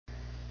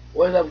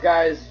What's up,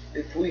 guys?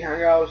 It's Lee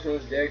Hangouts and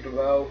it's Derek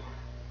DeVoe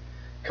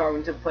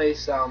coming to play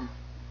some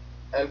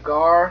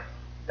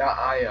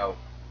Agar.io.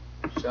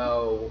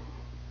 So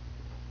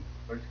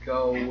let's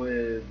go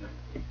with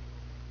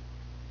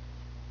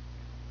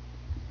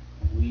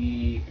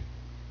we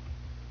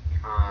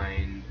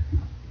kind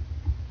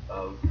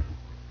of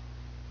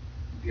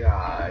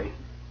guy,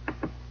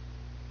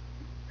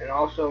 and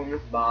also in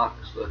this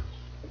box,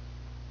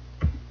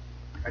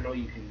 I know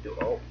you can do.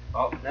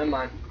 Oh, never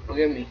mind.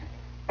 Forgive me.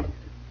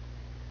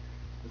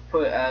 Let's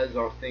put it as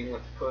our thing.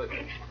 Let's put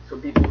so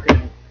people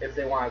can, if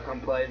they want to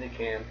come play, they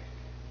can.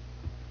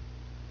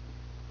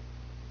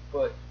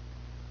 But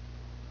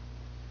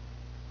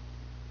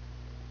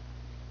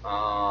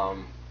I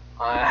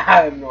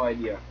have no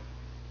idea.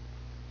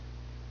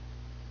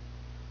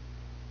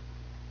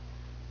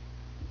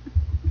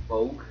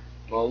 Mode.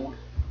 No,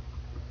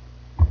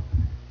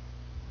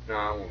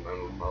 I don't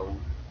remember mode.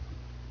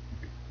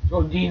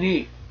 So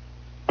DD.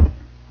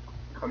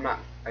 Come on.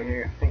 I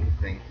hear thinking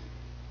things.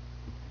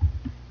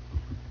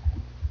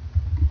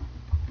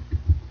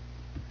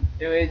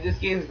 Anyway, this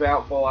game's been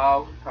out for a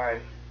while. I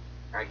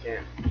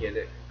can't get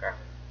it.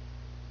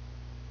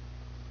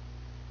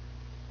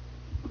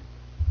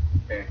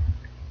 Okay.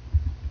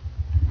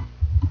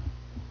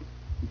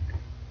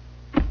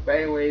 But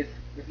anyways,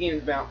 this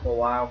game's been out for a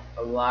while.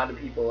 A lot of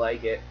people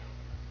like it.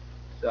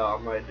 So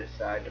I'm gonna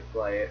decide to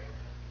play it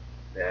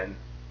then.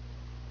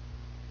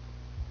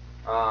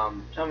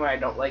 Something I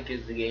don't like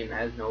is the game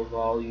has no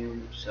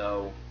volume,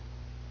 so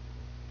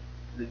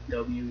the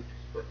W to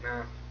split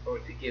math or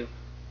to give.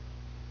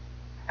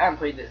 I haven't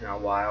played this in a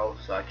while,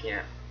 so I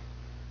can't.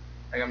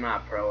 Like, I'm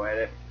not a pro at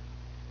it.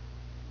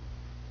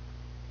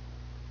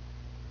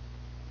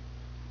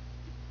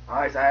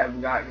 Highest I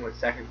have gotten was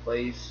second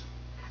place.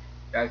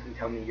 You guys can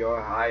tell me your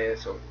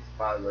highest, so it's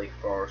probably like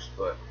first,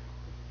 but.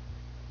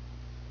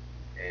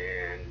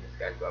 And this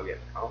guy's about to get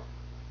out.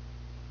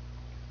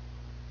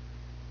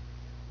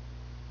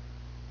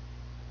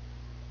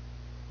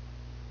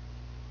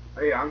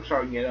 Oh yeah, I'm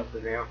starting to get up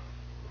in there.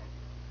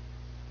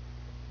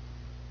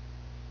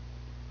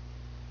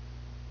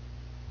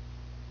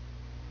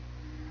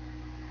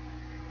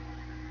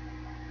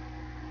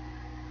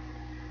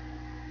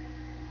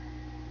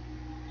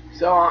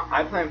 So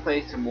I plan to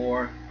play some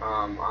more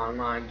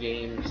online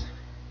games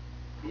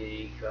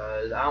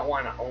because I don't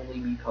want to only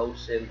be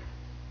posting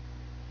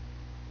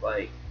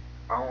like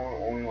I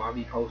don't only want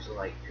to be posting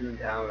like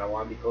Toontown. I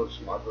want to be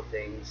posting some other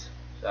things.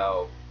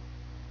 So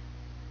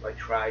I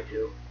try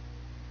to,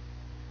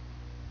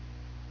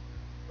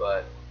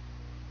 but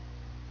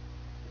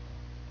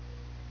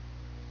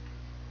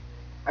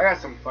I got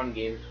some fun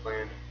games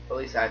planned. At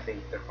least I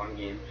think they're fun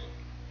games.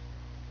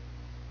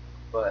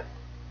 But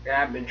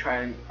yeah, I've been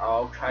trying.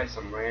 I'll try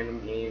some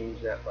random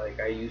games that like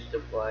I used to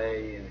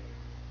play and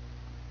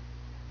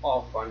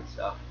all fun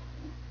stuff.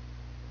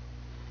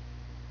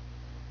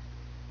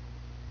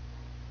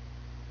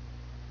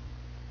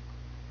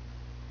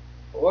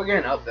 But we're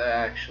getting up there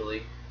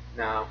actually.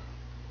 Now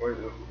we're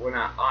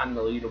not on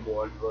the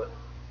leaderboard, but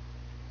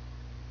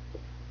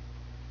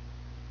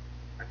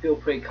I feel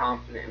pretty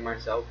confident in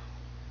myself.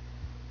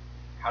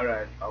 How did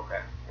I?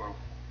 Okay, well,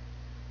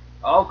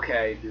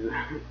 okay, dude.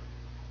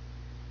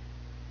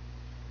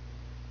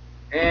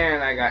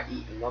 And I got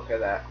eaten. Look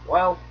at that.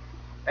 Well,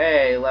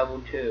 hey, level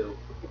 2.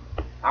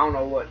 I don't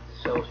know what's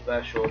so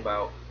special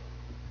about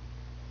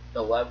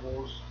the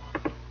levels.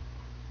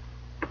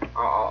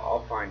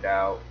 I'll find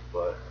out,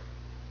 but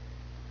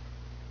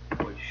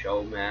with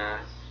show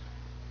mass,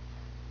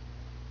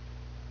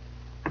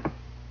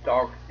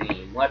 dark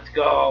theme. Let's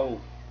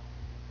go.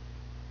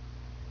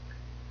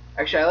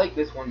 Actually, I like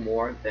this one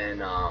more than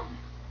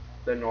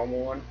the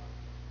normal one.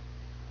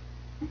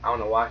 I don't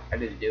know why. I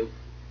just do,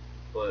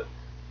 but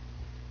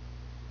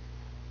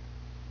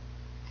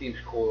it seems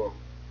cool.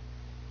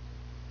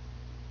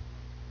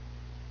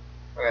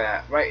 Look at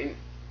that, right in.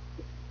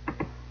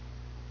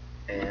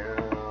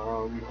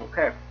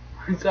 Okay.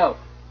 So,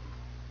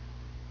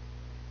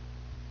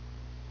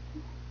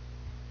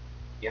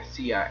 yes,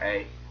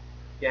 CIA.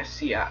 Yes,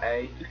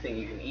 CIA. You think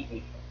you can eat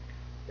me?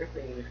 You're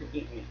thinking you can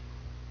eat me,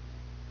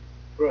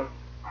 bro.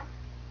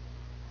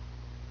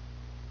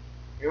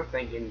 You're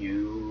thinking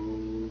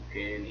you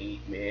can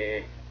eat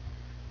me.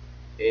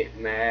 Eat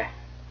me.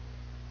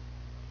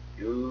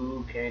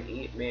 You can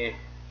eat me.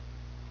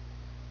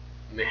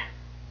 Me.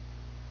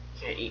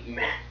 Can't eat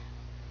me.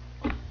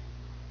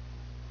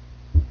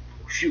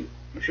 Shoot.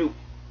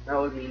 That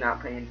was me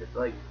not paying to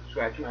like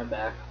scratch my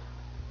back.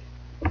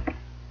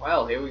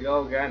 Well, here we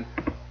go again.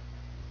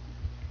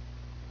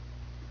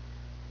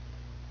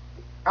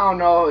 I don't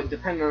know,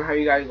 depending on how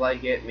you guys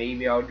like it,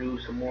 maybe I'll do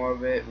some more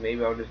of it,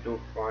 maybe I'll just do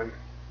it for fun.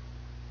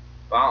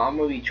 But I'm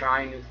gonna be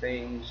trying new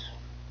things.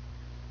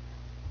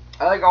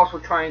 I like also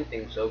trying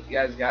things, so if you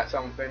guys got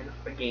something,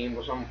 a game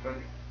or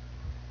something,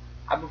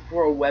 I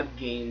prefer a web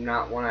game,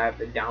 not one I have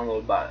to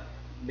download, but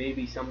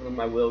maybe some of them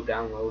I will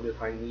download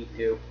if I need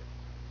to.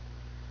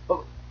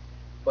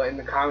 But in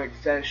the comment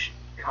section,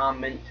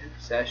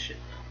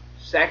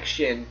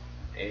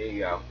 there you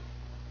go.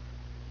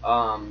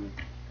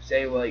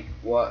 say like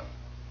what?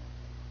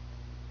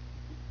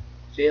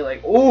 Say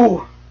like,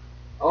 ooh,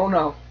 oh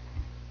no,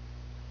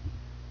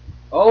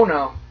 oh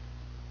no,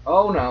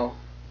 oh no,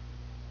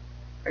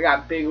 I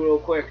got big real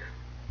quick.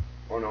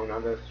 Oh no, now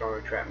they're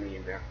trying to trap me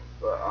in there.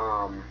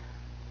 But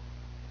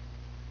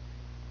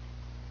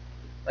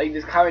like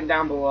just comment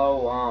down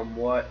below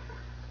what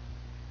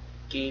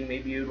game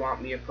maybe you'd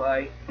want me to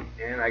play.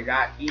 And I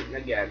got eaten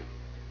again.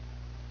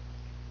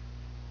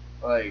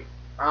 Like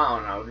I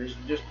don't know,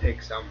 just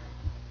pick some.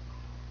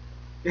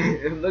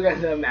 Look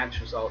at the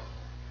match result.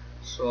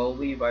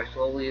 Slowly by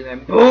slowly, and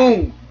then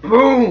boom,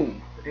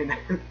 boom, and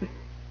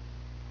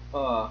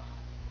uh,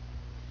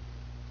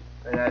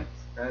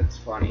 that's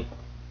funny.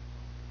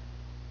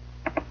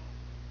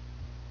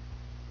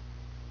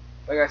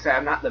 Like I said,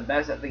 I'm not the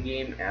best at the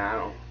game, and I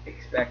don't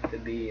expect to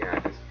be. And I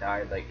just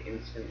died like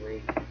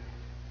instantly.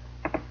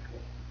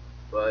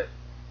 But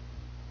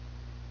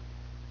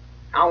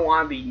I don't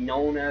want to be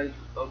known as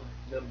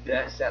the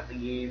best at the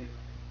game.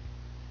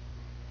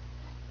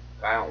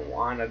 I don't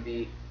want to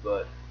be,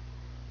 but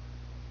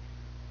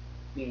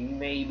I mean,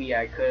 maybe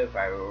I could if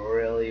I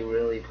really,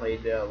 really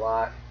played it a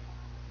lot.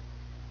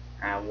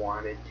 I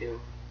wanted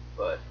to,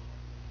 but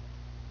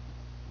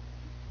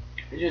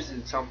it just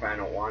isn't something I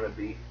don't want to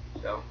be.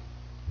 So,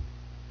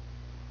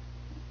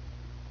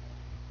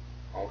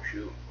 oh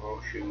shoot, oh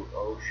shoot,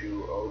 oh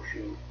shoot, oh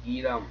shoot,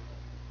 eat 'em,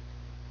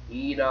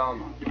 eat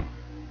 'em,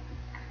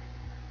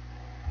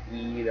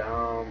 eat 'em.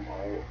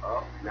 Oh,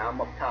 oh, now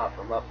I'm up top.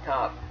 I'm up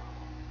top.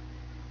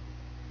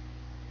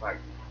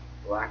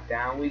 Back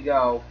down we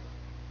go.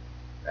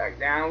 Back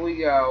down we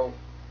go.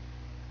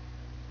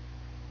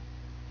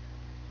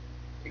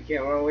 You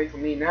can't run away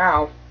from me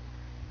now.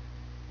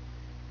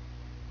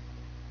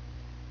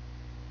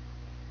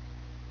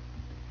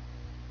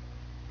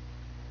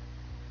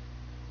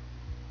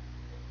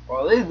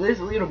 Well, this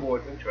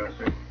leaderboard's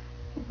interesting.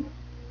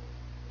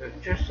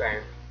 Just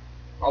saying.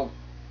 Oh,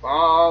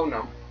 oh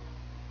no.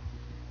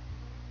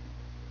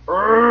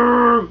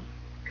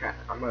 Okay,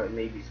 I'm gonna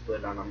maybe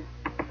split on them.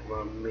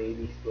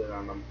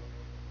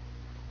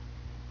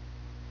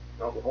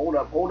 No, hold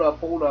up, hold up,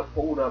 hold up,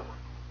 hold up.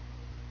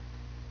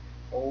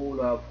 Hold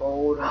up,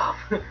 hold up.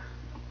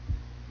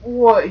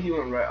 What? He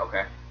went right.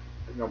 Okay.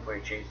 There's no point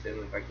in chasing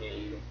him if I can't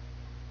eat him.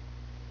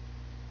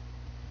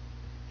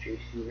 Chase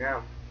you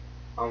now.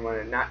 I'm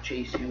gonna not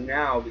chase you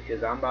now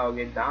because I'm about to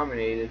get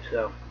dominated,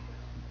 so.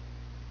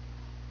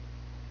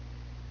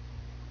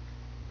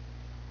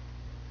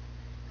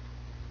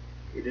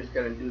 You're just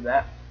gonna do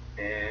that,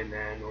 and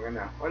then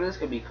we're just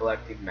gonna be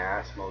collecting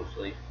mass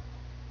mostly.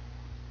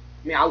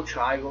 I mean, I'll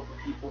try to go for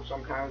people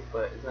sometimes,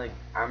 but it's like,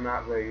 I'm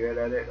not very good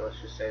at it,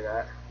 let's just say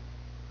that.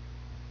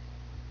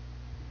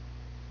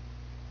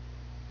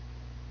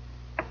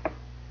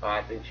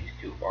 I think she's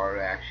too far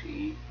to actually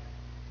eat.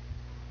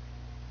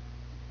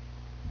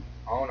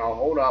 Oh no,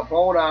 hold up,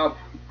 hold up!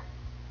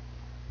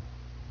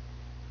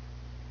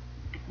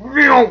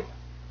 Real!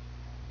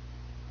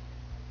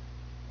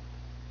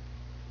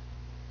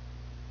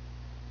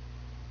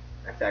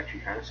 That's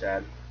actually kind of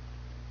sad.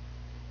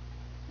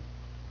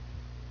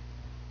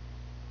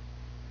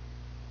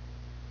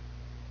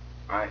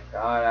 I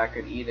thought I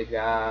could eat a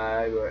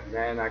guy, but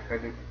then I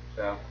couldn't,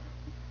 so.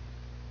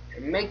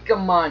 Make a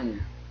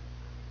mun.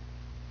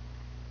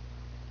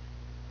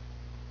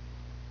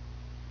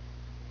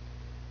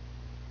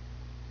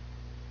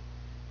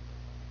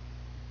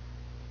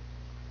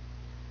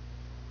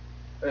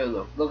 Hey,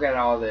 look at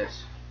all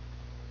this.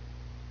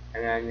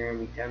 And then you're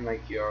gonna pretend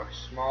like you're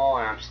small,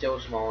 and I'm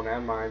still small,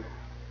 never mind.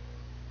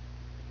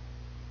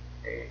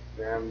 Hey,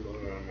 never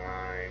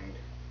mind.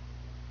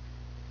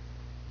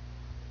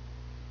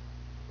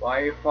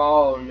 Why you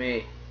following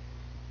me?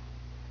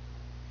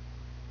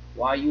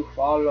 Why you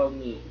follow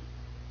me?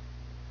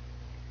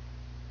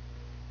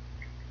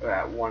 We're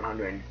at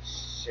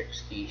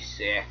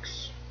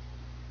 166.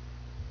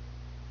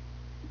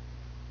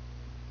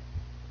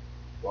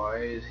 Why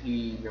is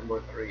he number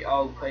 3?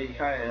 Oh, he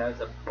kind of has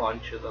a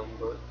bunch of them,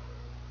 but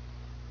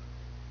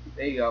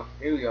there you go.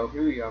 Here we go.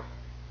 Here we go.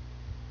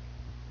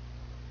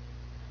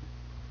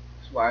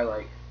 That's why I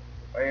like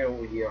right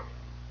over here,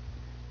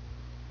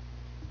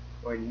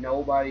 where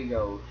nobody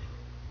goes.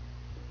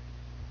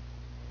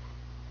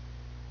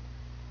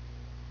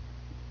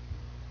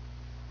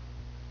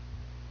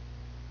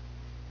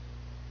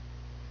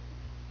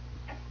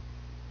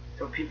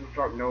 So people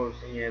start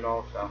noticing it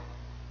also.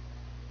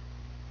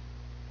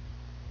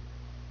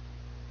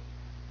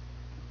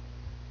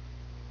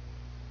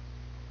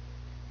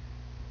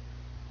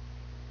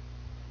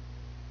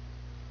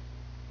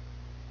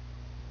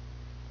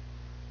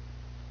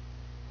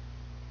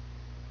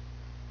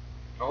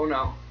 Oh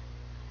no.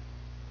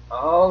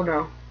 Oh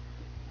no.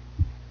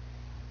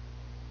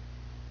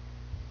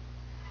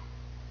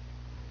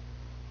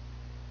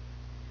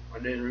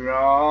 What is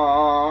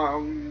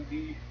wrong?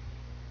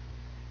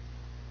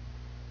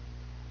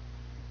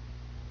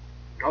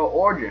 Oh,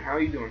 Origin, how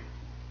are you doing?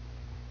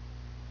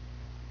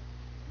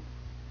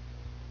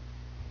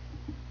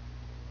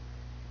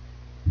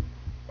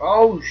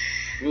 Oh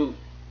shoot.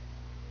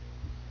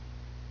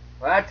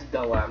 Well, that's a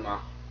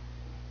dilemma.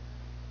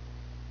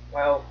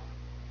 Well,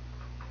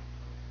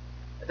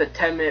 it's a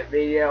 10-minute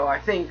video. I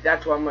think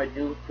that's what I'm going to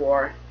do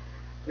for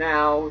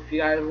now. If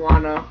you guys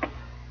want to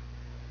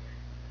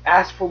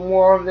ask for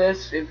more of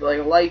this, if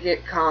you like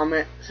it,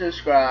 comment,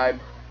 subscribe.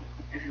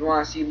 If you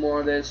want to see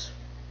more of this,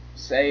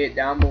 say it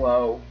down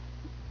below.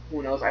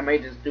 Who knows, I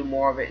might just do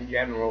more of it in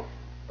general.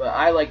 But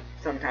I like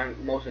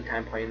sometimes, most of the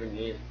time, playing the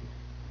game.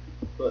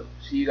 But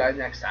see you guys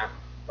next time.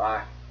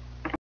 Bye.